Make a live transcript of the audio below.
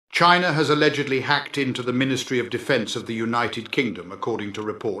China has allegedly hacked into the Ministry of Defence of the United Kingdom, according to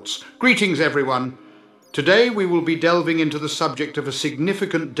reports. Greetings, everyone. Today we will be delving into the subject of a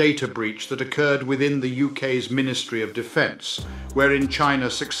significant data breach that occurred within the UK's Ministry of Defence, wherein China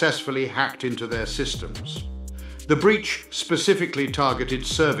successfully hacked into their systems. The breach specifically targeted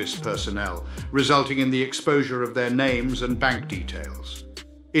service personnel, resulting in the exposure of their names and bank details.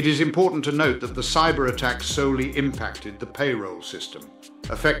 It is important to note that the cyber attack solely impacted the payroll system,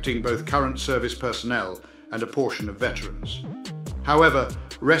 affecting both current service personnel and a portion of veterans. However,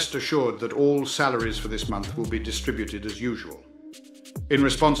 rest assured that all salaries for this month will be distributed as usual. In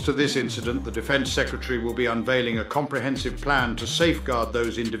response to this incident, the Defence Secretary will be unveiling a comprehensive plan to safeguard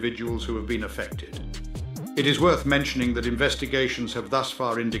those individuals who have been affected. It is worth mentioning that investigations have thus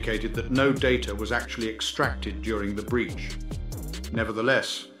far indicated that no data was actually extracted during the breach.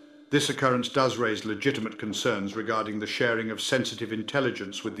 Nevertheless, this occurrence does raise legitimate concerns regarding the sharing of sensitive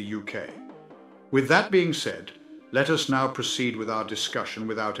intelligence with the UK. With that being said, let us now proceed with our discussion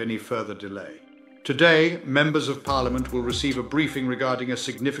without any further delay. Today, members of Parliament will receive a briefing regarding a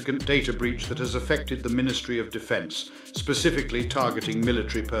significant data breach that has affected the Ministry of Defence, specifically targeting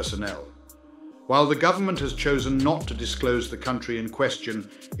military personnel. While the government has chosen not to disclose the country in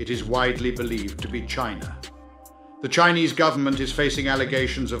question, it is widely believed to be China. The Chinese government is facing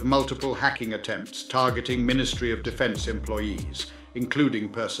allegations of multiple hacking attempts targeting Ministry of Defence employees, including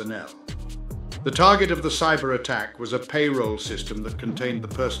personnel. The target of the cyber attack was a payroll system that contained the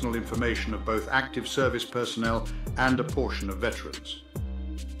personal information of both active service personnel and a portion of veterans.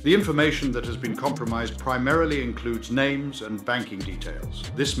 The information that has been compromised primarily includes names and banking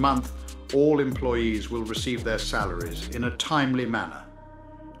details. This month, all employees will receive their salaries in a timely manner.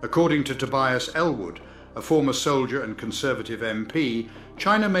 According to Tobias Ellwood, a former soldier and Conservative MP,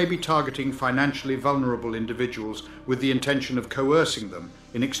 China may be targeting financially vulnerable individuals with the intention of coercing them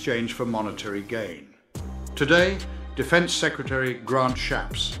in exchange for monetary gain. Today, Defence Secretary Grant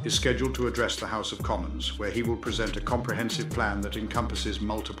Shapps is scheduled to address the House of Commons, where he will present a comprehensive plan that encompasses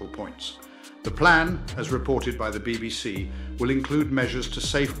multiple points. The plan, as reported by the BBC, will include measures to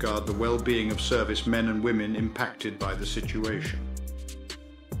safeguard the well-being of servicemen and women impacted by the situation.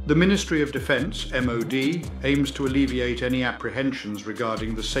 The Ministry of Defence, MOD, aims to alleviate any apprehensions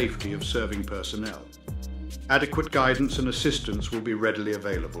regarding the safety of serving personnel. Adequate guidance and assistance will be readily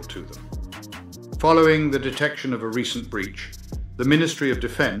available to them. Following the detection of a recent breach, the Ministry of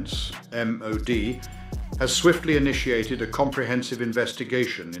Defence, MOD, has swiftly initiated a comprehensive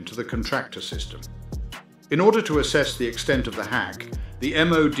investigation into the contractor system. In order to assess the extent of the hack, the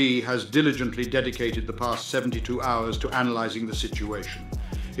MOD has diligently dedicated the past 72 hours to analysing the situation.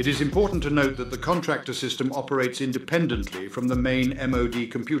 It is important to note that the contractor system operates independently from the main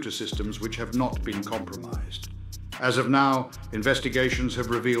MOD computer systems, which have not been compromised. As of now, investigations have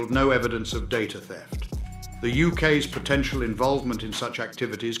revealed no evidence of data theft. The UK's potential involvement in such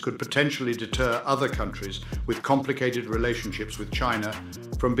activities could potentially deter other countries with complicated relationships with China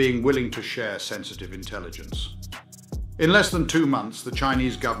from being willing to share sensitive intelligence. In less than 2 months, the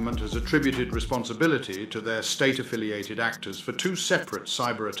Chinese government has attributed responsibility to their state-affiliated actors for 2 separate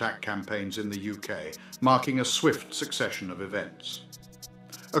cyber attack campaigns in the UK, marking a swift succession of events.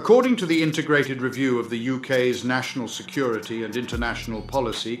 According to the integrated review of the UK's national security and international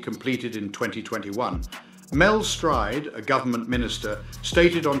policy completed in 2021, Mel Stride, a government minister,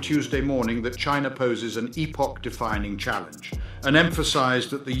 stated on Tuesday morning that China poses an epoch-defining challenge, and emphasised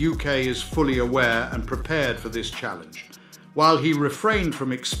that the UK is fully aware and prepared for this challenge. While he refrained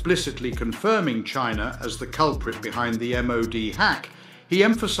from explicitly confirming China as the culprit behind the MOD hack, he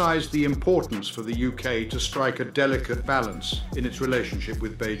emphasised the importance for the UK to strike a delicate balance in its relationship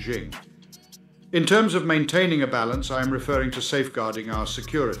with Beijing. In terms of maintaining a balance, I am referring to safeguarding our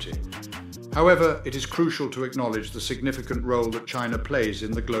security. However, it is crucial to acknowledge the significant role that China plays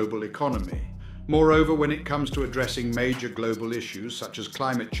in the global economy. Moreover, when it comes to addressing major global issues such as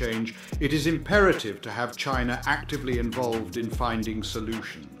climate change, it is imperative to have China actively involved in finding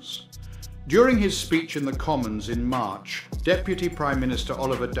solutions. During his speech in the Commons in March, Deputy Prime Minister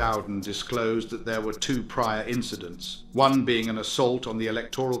Oliver Dowden disclosed that there were 2 prior incidents, one being an assault on the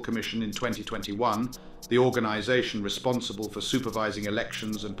Electoral Commission in 2021, the organisation responsible for supervising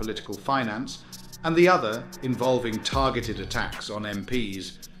elections and political finance, and the other involving targeted attacks on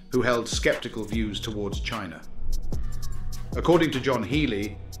MPs who held sceptical views towards China. According to John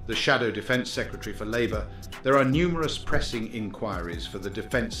Healey, the Shadow Defence Secretary for Labour, there are numerous pressing inquiries for the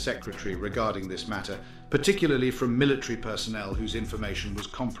Defence Secretary regarding this matter, particularly from military personnel whose information was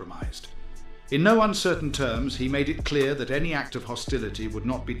compromised. In no uncertain terms, he made it clear that any act of hostility would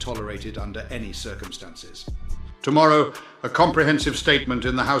not be tolerated under any circumstances. Tomorrow, a comprehensive statement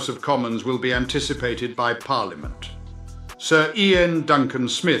in the House of Commons will be anticipated by Parliament. Sir Ian Duncan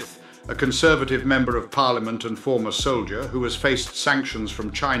Smith, a Conservative Member of Parliament and former soldier who has faced sanctions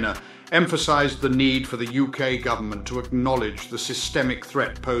from China, emphasised the need for the UK government to acknowledge the systemic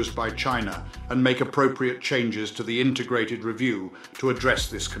threat posed by China and make appropriate changes to the integrated review to address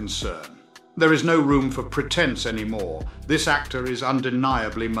this concern. There is no room for pretence anymore. This actor is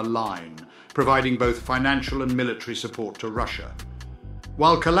undeniably malign, providing both financial and military support to Russia,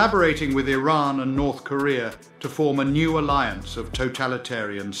 while collaborating with Iran and North Korea to form a new alliance of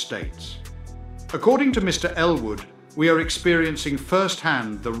totalitarian states. According to Mr. Elwood, we are experiencing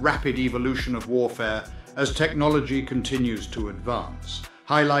firsthand the rapid evolution of warfare as technology continues to advance,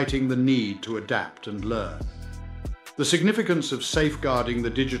 highlighting the need to adapt and learn. The significance of safeguarding the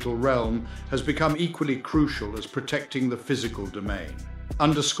digital realm has become equally crucial as protecting the physical domain,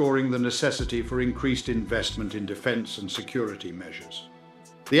 underscoring the necessity for increased investment in defence and security measures.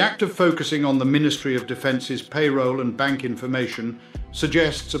 The act of focusing on the Ministry of Defence's payroll and bank information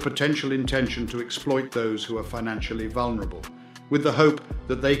suggests a potential intention to exploit those who are financially vulnerable, with the hope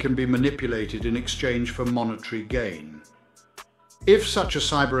that they can be manipulated in exchange for monetary gain. If such a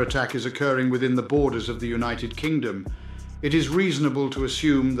cyber attack is occurring within the borders of the United Kingdom, it is reasonable to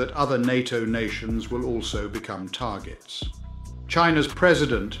assume that other NATO nations will also become targets. China's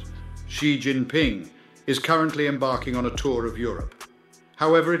President, Xi Jinping, is currently embarking on a tour of Europe.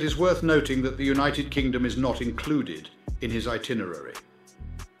 However, it is worth noting that the United Kingdom is not included in his itinerary.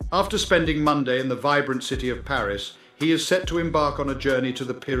 After spending Monday in the vibrant city of Paris, he is set to embark on a journey to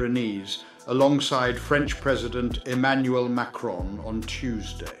the Pyrenees alongside French President Emmanuel Macron on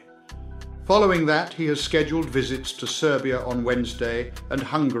Tuesday. Following that, he has scheduled visits to Serbia on Wednesday and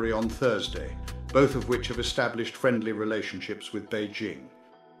Hungary on Thursday, both of which have established friendly relationships with Beijing.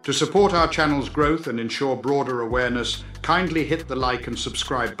 To support our channel's growth and ensure broader awareness, kindly hit the like and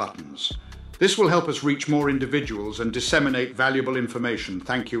subscribe buttons. This will help us reach more individuals and disseminate valuable information.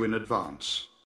 Thank you in advance.